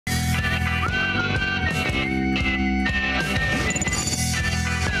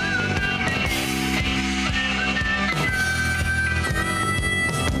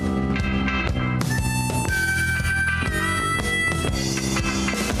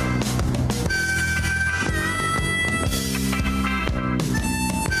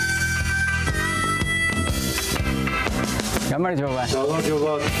გამარჯობა.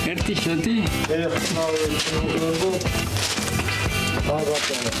 გამარჯობა. ერთი შოტი.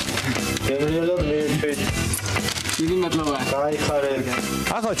 დიდი მადლობა. გაიხარეთ.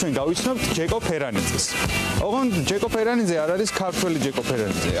 ახლა ჩვენ გავიცნობთ ჯეკო ფერანიძეს. ოღონდ ჯეკო ფერანიძე არ არის ქართველი ჯეკო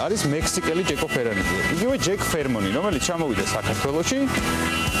ფერანიძე, არის მექსიკელი ჯეკო ფერანიძე. იგივე ჯეკ ფერმონი, რომელიც ჩამოვიდა საქართველოში.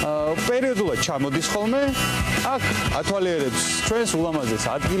 პერიოდულად ჩამოდის ხოლმე. აქ ათვალიერებს ჩვენს ულამაზეს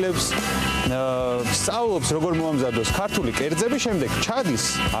ადგილებს, სწავლობს როგორ მოამზადოს ქართული კერძები, შემდეგ ჩადის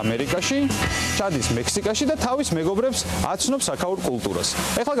ამერიკაში, ჩადის მექსიკაში და თავის მეგობრებს აცნობს აქაურ კულტურას.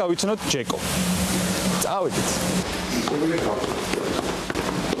 ეხლა გავიცნოთ ჯეკო. წავედით.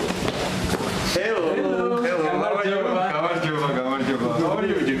 Hello. Გამარჯობა. How are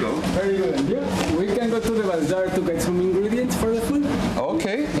you, Jeko? Very good. And you? We can go to the bazaar to get some ingredients for the food.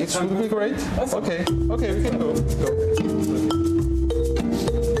 Okay, it would be great. Awesome. Okay, we can go.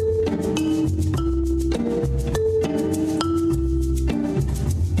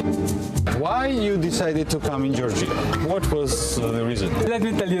 Why you decided to come in Georgia? What was the reason? Let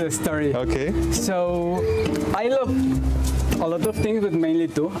me tell you the story. Okay. So, I love a lot of things, but mainly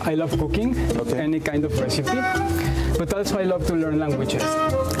two. I love cooking, any kind of recipe, but also I love to learn languages.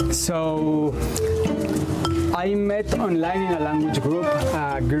 So, I met online in a language group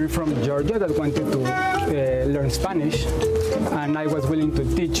a girl from Georgia that wanted to learn Spanish, and I was willing to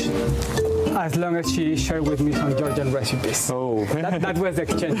teach as long as she shared with me some Georgian recipes. Oh. That was the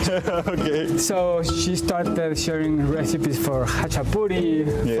exchange. Okay. So she started sharing recipes for hachapuri,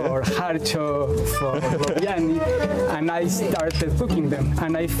 for harcho, for biryani, and I started cooking them,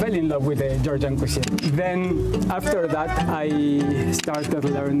 and I fell in love with the Georgian cuisine. Then after that, I started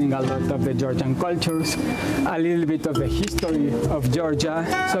learning a lot of the Georgian cultures, a little bit of the history of Georgia.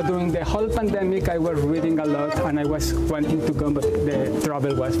 So during the whole pandemic, I was reading a lot, and I was wanting to go, but the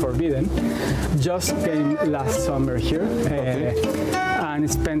travel was forbidden. Just came last summer here and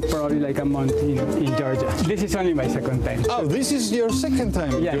spent probably like a month in Georgia. This is only my second time. Oh, this is your second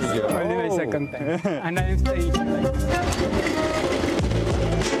time in Yes, Georgia. only my second time. And I am staying here like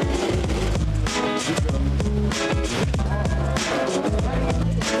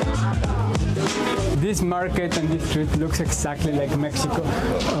this market and this street looks exactly like Mexico.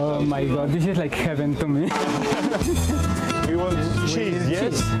 Oh my God, this is like heaven to me. We want cheese,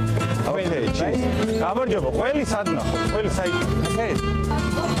 yes? Okay, cheese. გამარჯობა, ყველი სადნახო, ყველი საიტი. Okay.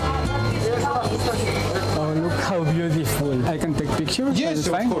 Oh, look how beautiful. I can take pictures? Yes, Is it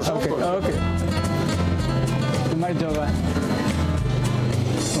of fine? course, of Okay, course. okay. Marjova.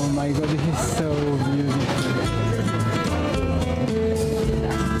 Oh my God, this is so beautiful.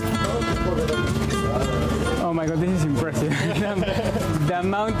 Oh my God, this is impressive. The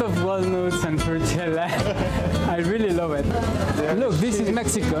amount of walnuts and fruit gel, I really love it. Look, this is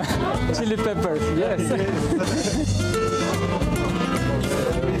Mexico. Chili peppers, yes.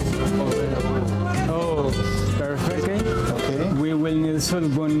 Oh, perfect. Okay. We will need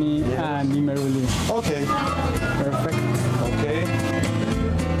sulboni and imeruli. Okay. Perfect. Okay.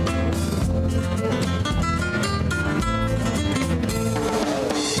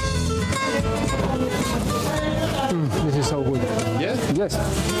 This is so good. Yes? Yes.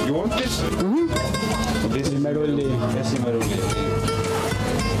 You want this? This is Imeruli. Yes, imeruli.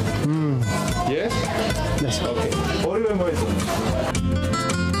 Yes? Yes. Okay. ორივე მოეწონა.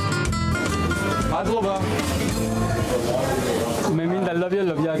 მადლობა. მე მინდა ლობია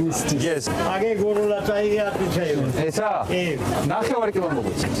მისთვის. Yes. აგე გურულა წაიგე ატვიჩაიო. ესა? კი. ნახევარი კილო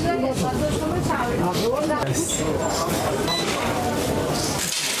მოგვიწევს.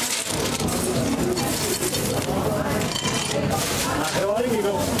 ნახევარი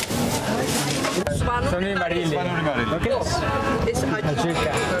კილო. Sono i marili. Okay. Es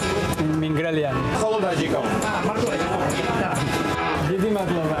Ajica. Mingrelian. ხოლოდ აჯიკავ. დიდი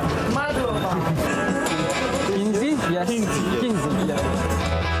მადლობა. Madloba. 15? Yes. 15. Yes.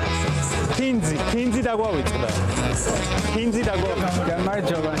 15 დაგვავიწყდა. 15 დაგვავიწყდა.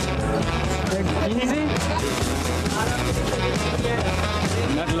 გამარჯობა. 15?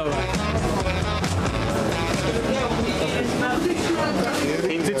 მადლობა.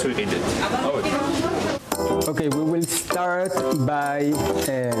 15 ვიყიდეთ. Okay, we will start by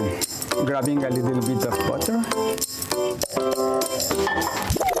grabbing a little bit of butter.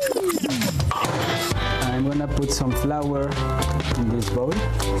 I'm gonna put some flour in this bowl,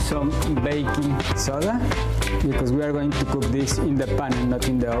 some baking soda, because we are going to cook this in the pan and not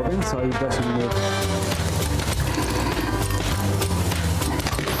in the oven, so it doesn't need.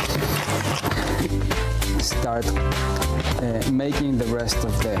 Start making the rest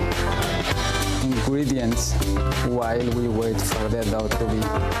of the ingredients while we wait for the dough to be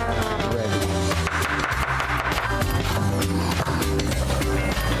ready.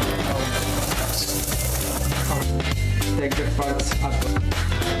 take the parts apart.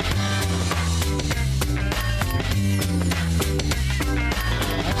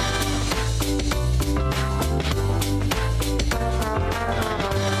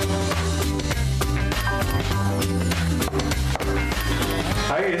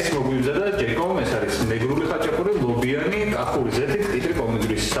 აი ეს მოგვიძა და ჯეკომ ეს არის მეგრული ხაჭაპური, ლობიანი, კახური ზეთი, ტიტრი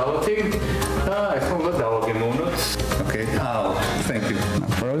პომიდორის სალათი და ეხლა უნდა დავაგემოვნოთ. Okay. Oh, thank you. No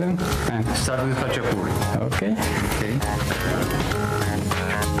problem. And start with ხაჭაპური. Okay. Okay.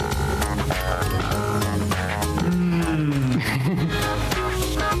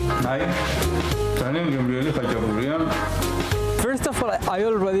 აი ძალიან გემრიელი ხაჭაპურია. First of all, I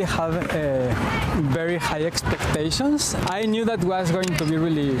already have very high expectations. I knew that was going to be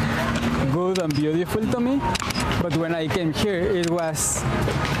really good and beautiful to me, but when I came here, it was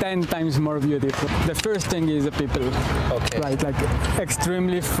 10 times more beautiful. The first thing is the people. Okay. Like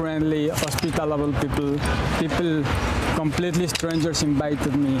extremely friendly, hospitable people. People, completely strangers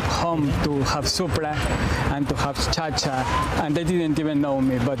invited me home to have supra and to have chacha, and they didn't even know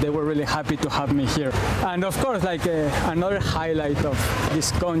me, but they were really happy to have me here. And of course, another highlight of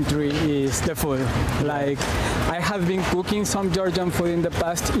this country is the food. Like, I have been cooking some Georgian food in the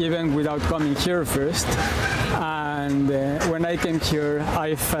past, even without coming here first. And when I came here,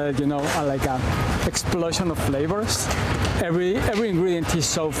 I felt, like an explosion of flavors. Every ingredient is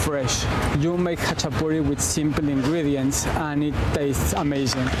so fresh. You make khachapuri with simple ingredients, and it tastes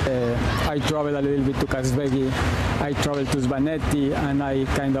amazing. I traveled a little bit to Kazbegi, I traveled to Svaneti, and I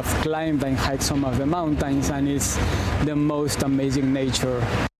kind of climbed and hiked some of the mountains, and it's the most amazing nature.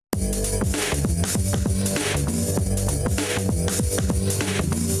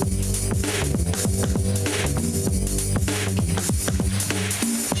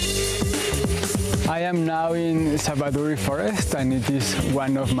 I am now in Sabaduri Forest, and it is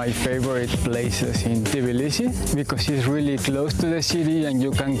one of my favorite places in Tbilisi because it's really close to the city, and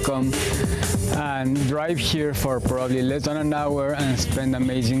you can come and drive here for probably less than an hour and spend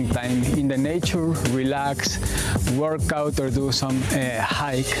amazing time in the nature, relax, work out, or do some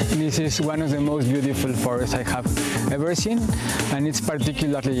hike. This is one of the most beautiful forests I have ever seen, and it's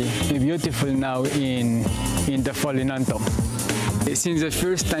particularly beautiful now in the fall in autumn. Since the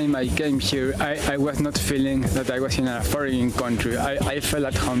first time I came here, I was not feeling that I was in a foreign country. I felt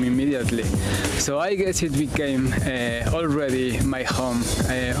at home immediately. So I guess it became already my home,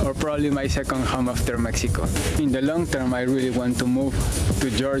 or probably my second home after Mexico. In the long term, I really want to move to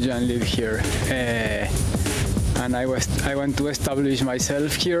Georgia and live here. And I want to establish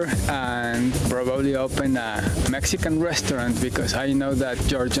myself here and probably open a Mexican restaurant, because I know that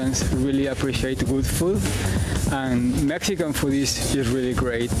Georgians really appreciate good food, and Mexican food is really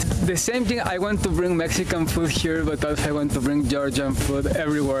great. The same thing, I want to bring Mexican food here, but also I want to bring Georgian food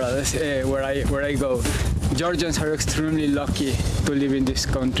everywhere else where I go. Georgians are extremely lucky to live in this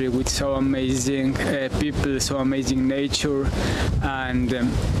country with so amazing people, so amazing nature, and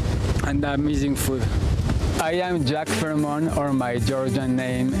amazing food. I am Jack Fermon, or my Georgian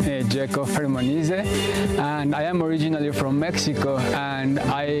name, Jeko Fermonize, and I am originally from Mexico, and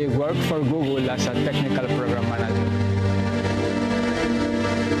I work for Google as a technical program manager.